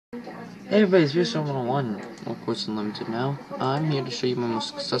Hey everybody, it's Views 101, of course Unlimited now. I'm here to show you my most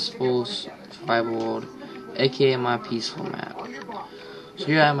successful survival world, aka my peaceful map. So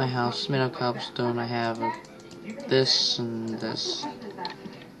here I have my house, made of cobblestone. I have this and this.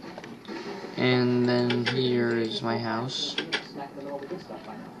 And then here is my house.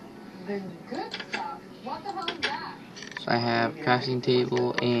 So I have crafting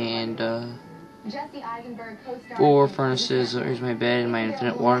table and 4 furnaces. Here's my bed and my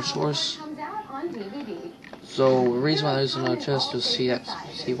infinite water source. So the reason why there's no chest, you'll see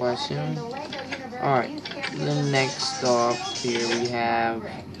why soon. Alright, then next off here we have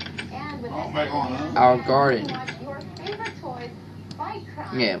our garden.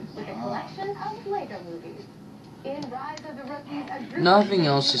 Yeah. Nothing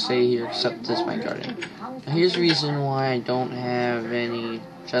else to say here except this my garden. Now here's the reason why I don't have any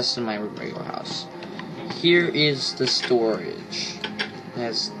chests in my regular house. Here is the storage. It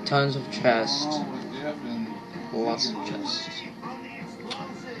has tons of chests. Lots of chests.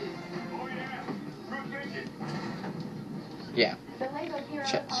 Yeah.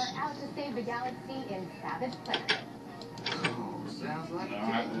 Chests.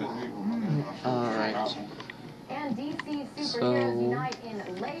 Alright. So,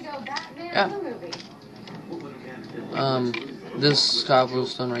 yeah. This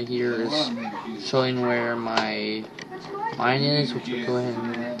cobblestone right here is showing where my mine is, which will go ahead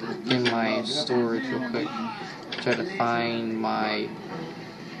and look in my storage real quick. Try to find my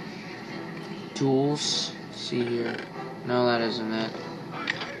tools. See here. No, that isn't it.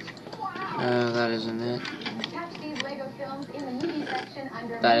 That isn't it.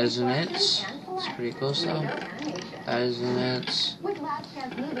 That isn't it. It's pretty close though. That isn't it.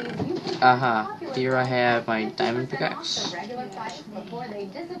 Aha. Here I have my diamond pickaxe.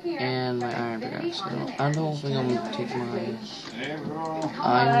 And my iron pickaxe. I don't think I'm going to take my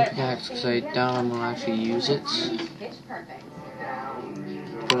iron pickaxe because I doubt I'm going to actually use it.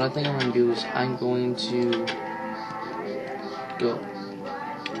 What I think I'm going to do is I'm going to go.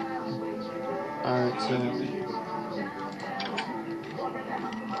 Alright, so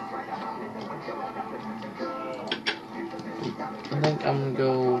I think I'm gonna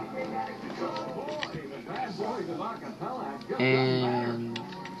go and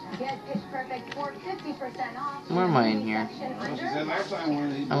where am I in here? I'm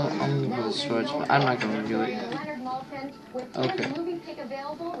gonna go to the storage, but I'm not gonna do it. Okay.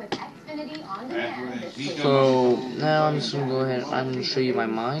 So now I'm just gonna go ahead. I'm gonna show you my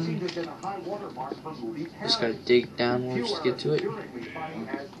mine. Just gotta dig downwards to get to it.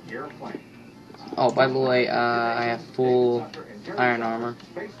 Oh, by the way, I have full iron armor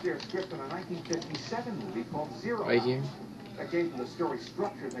right here.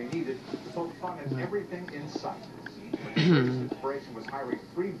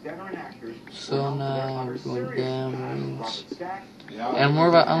 So now we're going downwards, and I'm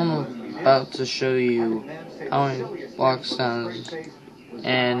about to show you how many blocks down.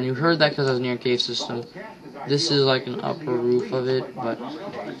 And you heard that because I was near a cave system. This is like an upper roof of it, but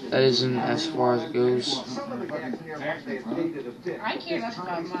that isn't as far as it goes. I care enough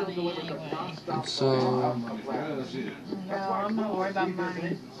about money anyway. And so, no, I'm not worried about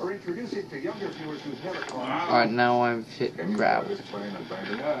money. alright, now I've hit gravel.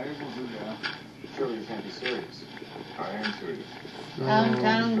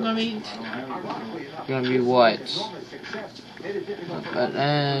 I'm Gonna be what? But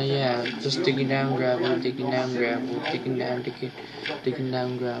yeah, just digging down gravel, digging down gravel, digging down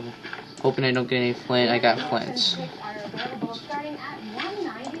gravel. Hoping I don't get any flint. I got flints.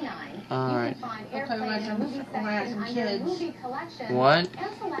 Alright. Okay, we're gonna have some kids. What?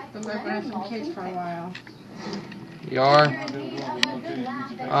 We're gonna have some kids for a while. You are?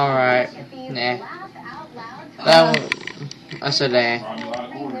 Alright. Nah. I said nah.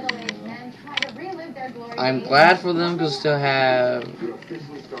 I'm glad for them because still have.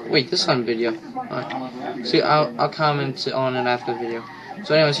 Wait, this is on video. Right. See, I'll comment on it after the video.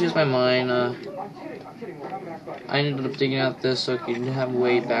 So, anyways, here's my mine. I ended up digging out this so I could have a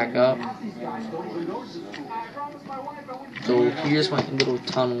way back up. So here's my little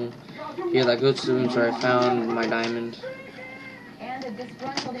tunnel here that goes to the rooms where I found my diamond. And a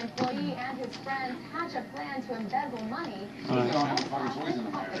disgruntled employee and his friends hatch a plan to embezzle money.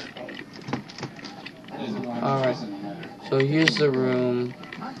 Alright, so here's the room.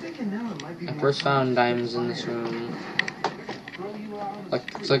 I first found diamonds in this room.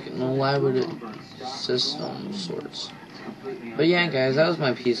 It's like an elaborate system of sorts. But yeah, guys, that was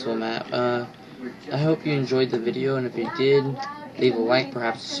my peaceful map. I hope you enjoyed the video, and if you did, leave a like,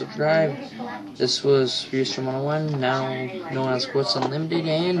 perhaps subscribe. This was Restream 101, now known as Sports Unlimited,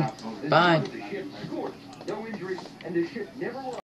 and bye.